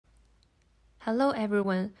Hello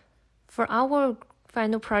everyone. For our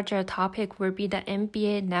final project topic will be the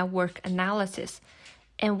NBA network analysis,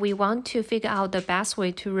 and we want to figure out the best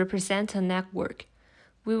way to represent a network.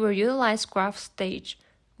 We will utilize Graph Stage,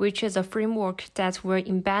 which is a framework that will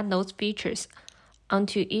embed those features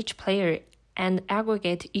onto each player and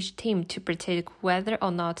aggregate each team to predict whether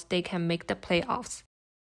or not they can make the playoffs.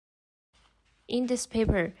 In this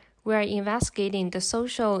paper, we are investigating the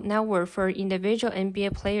social network for individual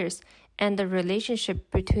NBA players and the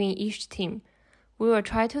relationship between each team. We will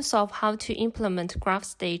try to solve how to implement Graph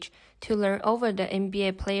Stage to learn over the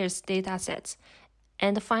NBA players' datasets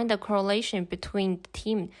and find the correlation between the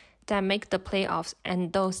teams that make the playoffs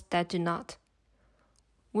and those that do not.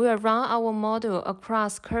 We will run our model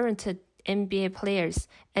across current NBA players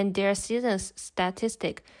and their season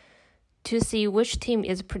statistics to see which team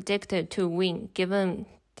is predicted to win given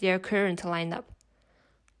their current lineup.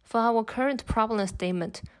 For our current problem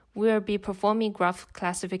statement, we will be performing graph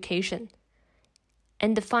classification.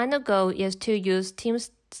 And the final goal is to use team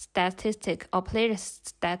statistic or player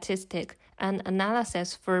statistic and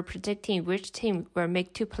analysis for predicting which team will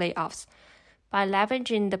make two playoffs by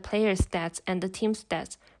leveraging the player stats and the team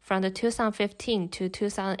stats from the 2015 to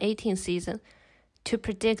 2018 season to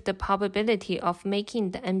predict the probability of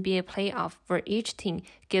making the NBA playoff for each team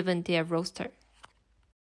given their roster.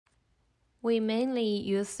 We mainly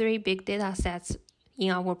use three big datasets in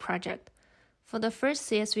our project. For the first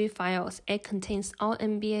CSV files, it contains all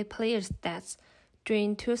NBA player stats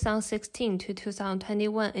during 2016 to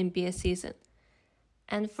 2021 NBA season.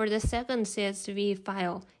 And for the second CSV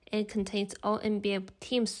file, it contains all NBA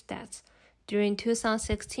team stats during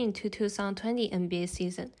 2016 to 2020 NBA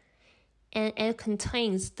season. And it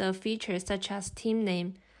contains the features such as team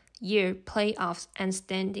name, year, playoffs, and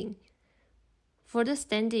standing. For the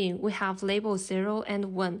standing, we have label 0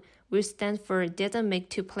 and 1, which stand for didn't make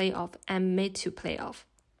to playoff and made to playoff.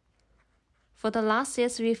 For the last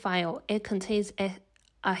CSV file, it contains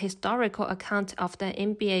a historical account of the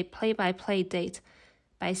NBA play-by-play date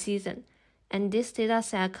by season, and this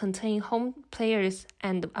dataset contains home players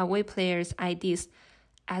and away players' IDs,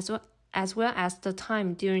 as well as the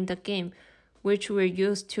time during the game, which we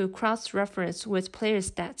use to cross-reference with player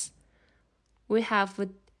stats. We have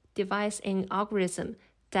devised an algorithm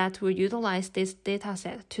that will utilize this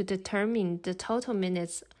dataset to determine the total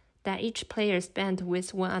minutes that each player spent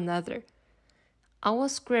with one another. Our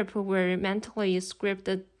script will mentally script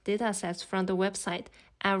the datasets from the website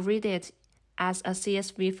and read it as a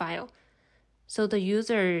CSV file, so the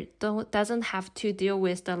user doesn't have to deal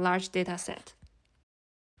with the large dataset.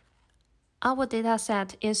 Our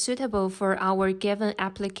dataset is suitable for our given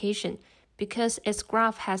application because its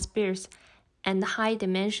graph has sparse and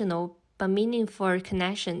high-dimensional but meaningful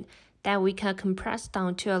connection that we can compress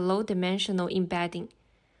down to a low-dimensional embedding.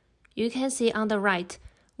 You can see on the right,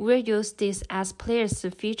 we'll use this as players'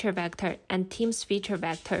 feature vector and team's feature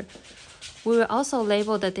vector. We will also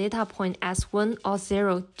label the data point as 1 or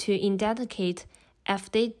 0 to indicate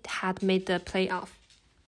if they had made the playoff.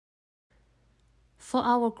 For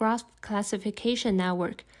our graph classification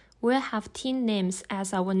network, we'll have team names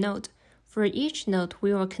as our node. For each node,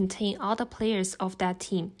 we will contain all the players of that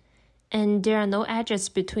team, and there are no edges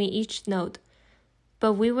between each node.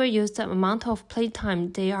 But we will use the amount of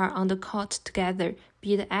playtime they are on the court together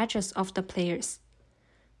be the edges of the players.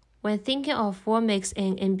 When thinking of what makes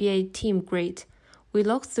an NBA team great, we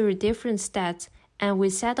look through different stats and we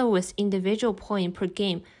settle with individual point per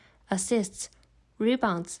game, assists,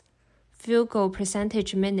 rebounds, field goal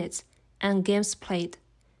percentage minutes, and games played.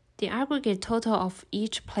 The aggregate total of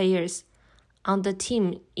each players on the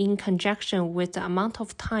team in conjunction with the amount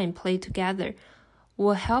of time played together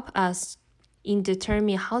will help us in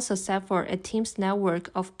determining how successful a team's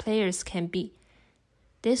network of players can be.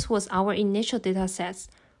 This was our initial datasets,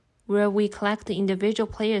 where we collect the individual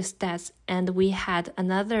player stats and we had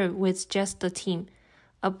another with just the team,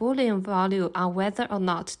 a Boolean value on whether or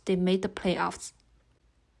not they made the playoffs.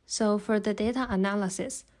 So for the data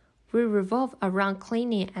analysis, we revolve around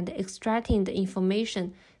cleaning and extracting the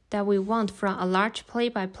information that we want from a large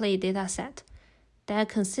play-by-play dataset that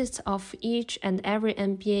consists of each and every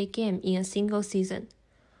NBA game in a single season.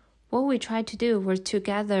 What we tried to do was to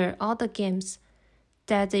gather all the games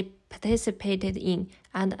that they participated in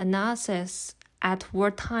and analyze at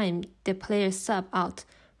what time the players sub out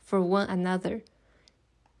for one another.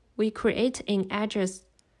 We create an address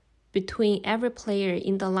between every player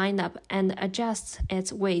in the lineup and adjust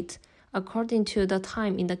its weight according to the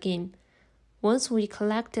time in the game. Once we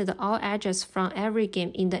collected all edges from every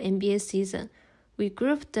game in the NBA season, we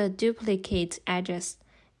grouped the duplicate edges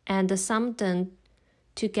and summed them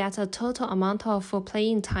to get a total amount of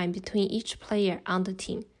playing time between each player on the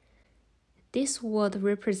team. This would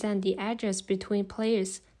represent the edges between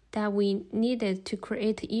players that we needed to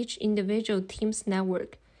create each individual team's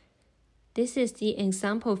network. This is the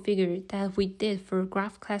example figure that we did for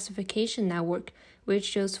graph classification network, which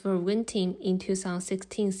shows for Win Team in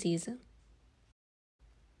 2016 season.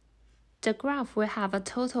 The graph will have a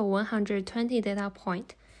total 120 data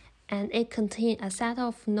points, and it contains a set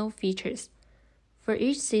of node features. For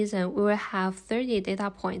each season, we will have 30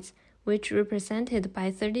 data points, which represented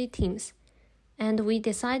by 30 teams. And we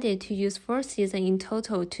decided to use 4 seasons in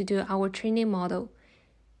total to do our training model.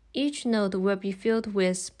 Each node will be filled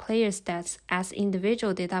with player stats as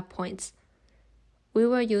individual data points. We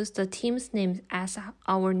will use the team's name as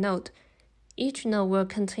our node. Each node will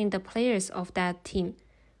contain the players of that team,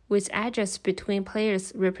 with edges between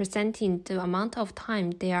players representing the amount of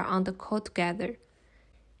time they are on the court together.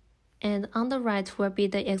 And on the right will be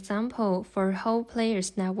the example for whole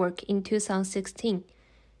players network in 2016.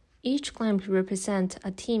 Each clamp represents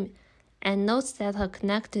a team, and nodes that are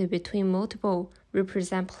connected between multiple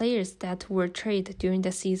represent players that were traded during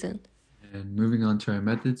the season. And moving on to our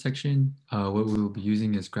method section, what we will be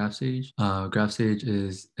using is GraphSage. GraphSage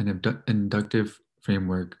is an inductive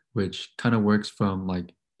framework which kind of works from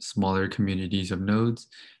like smaller communities of nodes,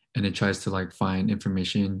 and it tries to like find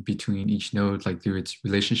information between each node like through its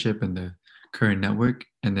relationship and the current network,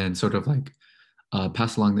 and then sort of like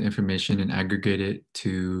pass along the information and aggregate it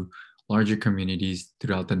to larger communities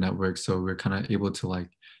throughout the network. So we're kind of able to like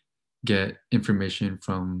get information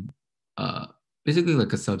from basically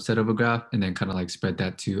like a subset of a graph, and then kind of like spread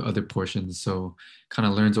that to other portions. So kind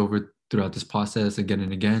of learns over throughout this process again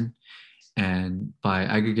and again. And by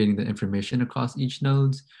aggregating the information across each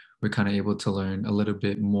nodes, we're kind of able to learn a little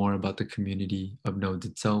bit more about the community of nodes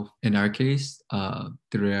itself. In our case,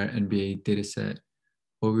 through our NBA dataset,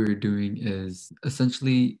 what we were doing is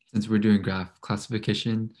essentially, since we're doing graph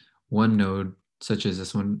classification, one node, such as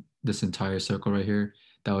this one, this entire circle right here,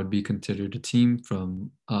 that would be considered a team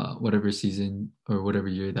from whatever season or whatever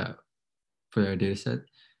year that for our data set.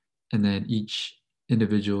 And then each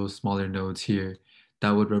individual smaller nodes here,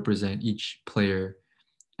 that would represent each player.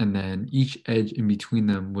 And then each edge in between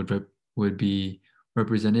them would be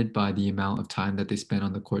represented by the amount of time that they spent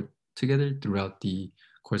on the court together throughout the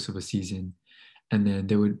course of a season. And then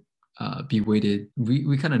they would be weighted.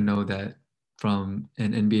 We kind of know that from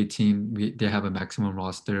an NBA team, they have a maximum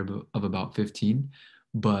roster of about 15,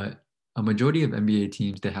 but a majority of NBA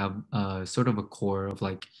teams, they have sort of a core of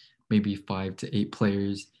like maybe 5 to 8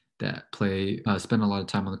 players that spend a lot of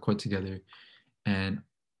time on the court together. And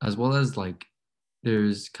as well as like,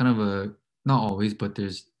 there's kind of not always, but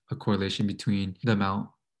there's a correlation between the amount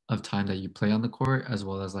of time that you play on the court as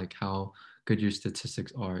well as like how good your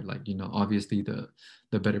statistics are. Like, you know, obviously the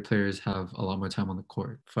better players have a lot more time on the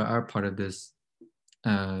court. For our part of this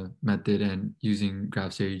method and using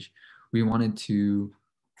GraphSage, we wanted to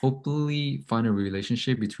hopefully find a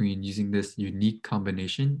relationship between using this unique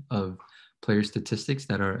combination of player statistics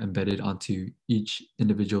that are embedded onto each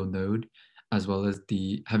individual node, as well as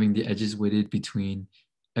having the edges weighted between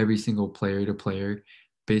every single player to player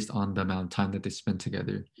based on the amount of time that they spend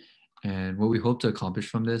together. And what we hope to accomplish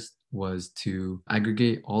from this was to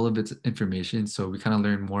aggregate all of its information. So we kind of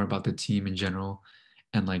learn more about the team in general,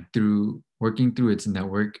 and like through working through its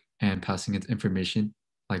network and passing its information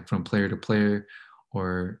like from player to player,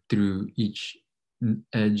 or through each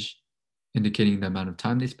edge indicating the amount of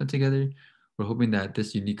time they spent together. We're hoping that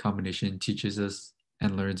this unique combination teaches us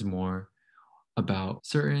and learns more about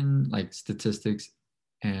certain like statistics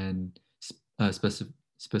and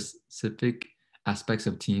specific aspects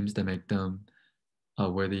of teams that make them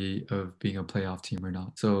worthy of being a playoff team or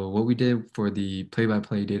not. So what we did for the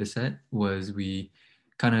play-by-play data set was we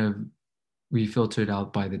filtered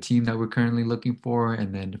out by the team that we're currently looking for,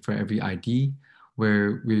 and then for every ID,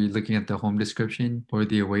 where we're looking at the home description or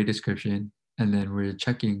the away description, and then we're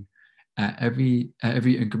checking at every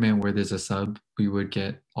increment where there's a sub, we would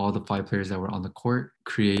get all the 5 players that were on the court,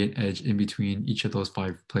 create an edge in between each of those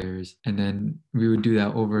 5 players. And then we would do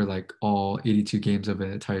that over like all 82 games of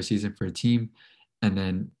an entire season for a team. And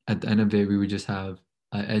then at the end of it, we would just have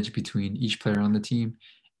an edge between each player on the team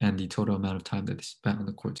and the total amount of time that they spent on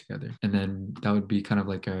the court together. And then that would be kind of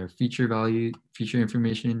like our feature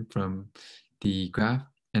information from the graph.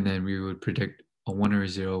 And then we would predict a 1 or a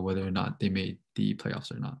 0 whether or not they made the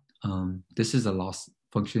playoffs or not. This is a loss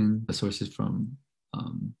function. The source is from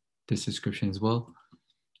this description as well.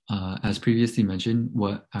 As previously mentioned,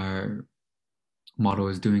 what our model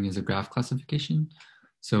is doing is a graph classification.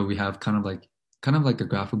 So we have kind of like a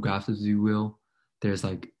graph of graphs, as you will. There's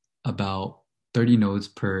like about 30 nodes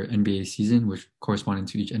per NBA season, which corresponding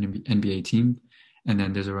to each NBA team. And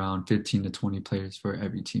then there's around 15 to 20 players for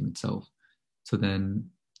every team itself. So then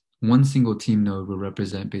one single team node will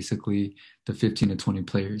represent basically the 15 to 20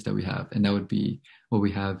 players that we have. And that would be what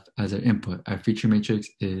we have as our input. Our feature matrix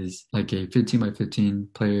is like a 15 by 15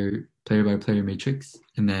 player by player matrix.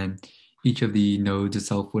 And then each of the nodes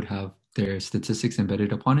itself would have their statistics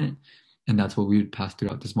embedded upon it. And that's what we would pass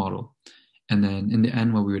throughout this model. And then in the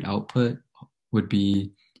end, what we would output would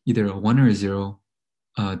be either a 1 or a 0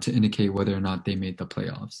 to indicate whether or not they made the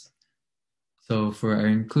playoffs. So for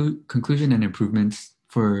our conclusion and improvements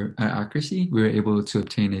for our accuracy, we were able to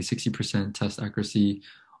obtain a 60% test accuracy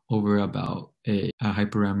over about a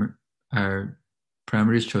hyperparameter. Our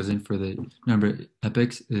parameters chosen for the number of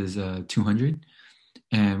epochs is 200.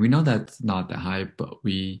 And we know that's not that high, but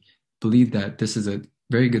we believe that this is a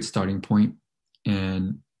very good starting point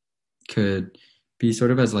and could be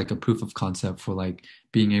sort of as like a proof of concept for like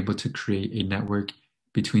being able to create a network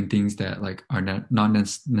between things that like are not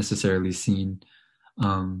necessarily seen.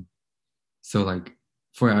 So like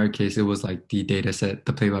for our case, it was like the data set,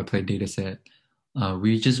 the play-by-play data set.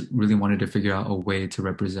 We just really wanted to figure out a way to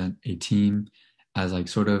represent a team as like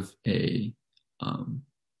sort of a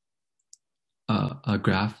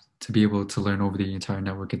graph to be able to learn over the entire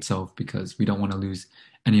network itself, because we don't want to lose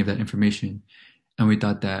any of that information. And we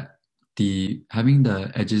thought that having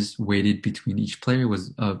the edges weighted between each player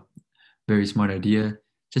was a very smart idea,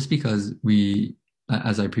 just because we,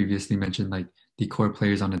 as I previously mentioned, like the core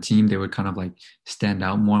players on the team, they would kind of like stand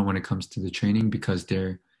out more when it comes to the training, because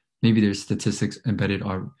maybe their statistics embedded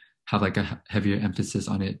or have like a heavier emphasis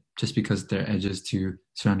on it, just because their edges to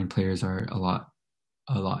surrounding players are a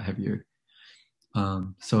lot heavier.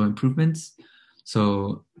 So improvements.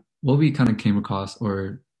 So what we kind of came across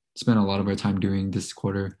or spent a lot of our time doing this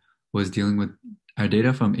quarter was dealing with our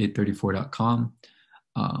data from 834.com.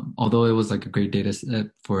 Although it was like a great data set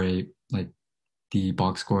for the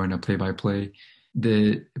box score and a play-by-play,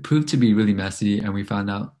 it proved to be really messy, and we found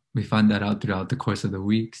that out throughout the course of the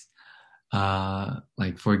weeks.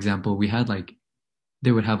 Like for example,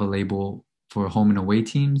 they would have a label for home and away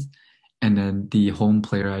teams, and then the home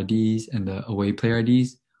player IDs and the away player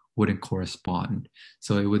IDs wouldn't correspond.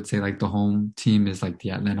 So it would say like the home team is like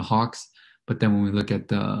the Atlanta Hawks, but then when we look at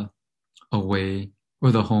the away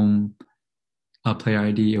or the home player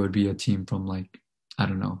ID, it would be a team from like, I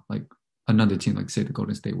don't know, like another team, like say the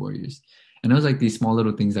Golden State Warriors. And it was like these small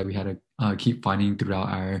little things that we had to keep finding throughout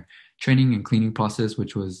our training and cleaning process,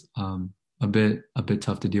 which was a bit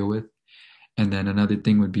tough to deal with. And then another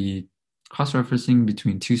thing would be cross-referencing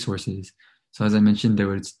between two sources. So as I mentioned, there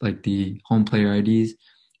was like the home player IDs,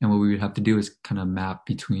 and what we would have to do is kind of map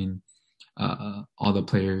between all the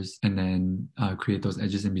players and then create those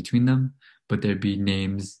edges in between them. But there'd be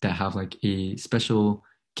names that have like a special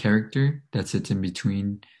character that sits in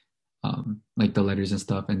between like the letters and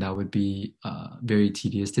stuff, and that would be very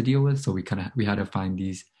tedious to deal with. So we had to find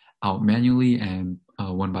these out manually and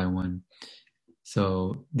one by one.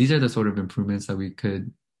 So these are the sort of improvements that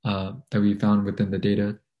we found within the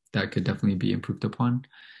data that could definitely be improved upon.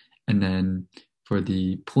 And then for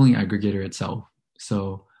the pooling aggregator itself.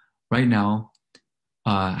 So right now,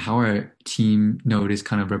 how our team node is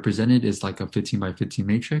kind of represented is like a 15 by 15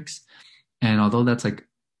 matrix. And although that's like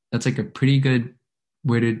a pretty good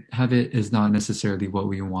way to have it, is not necessarily what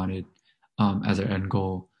we wanted as our end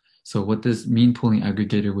goal. So what this mean pooling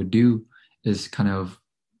aggregator would do is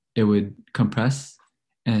it would compress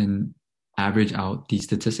and average out the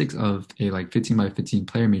statistics of a like 15 by 15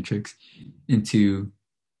 player matrix into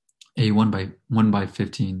a 1 by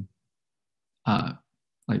 15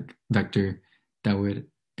 like vector that would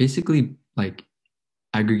basically like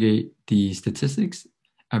aggregate the statistics,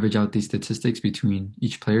 average out the statistics between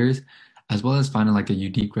each players, as well as finding like a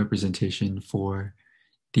unique representation for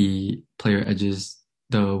the player edges,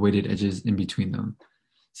 the weighted edges in between them.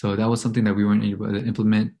 So that was something that we weren't able to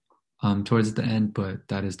implement towards the end, but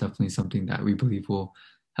that is definitely something that we believe will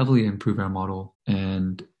heavily improve our model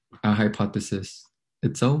and our hypothesis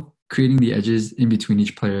itself. Creating the edges in between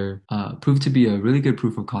each player proved to be a really good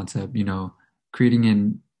proof of concept, creating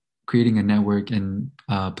a network and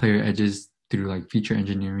player edges through like feature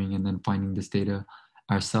engineering and then finding this data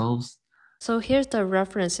ourselves. So here's the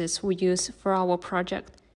references we use for our project.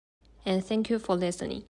 And thank you for listening.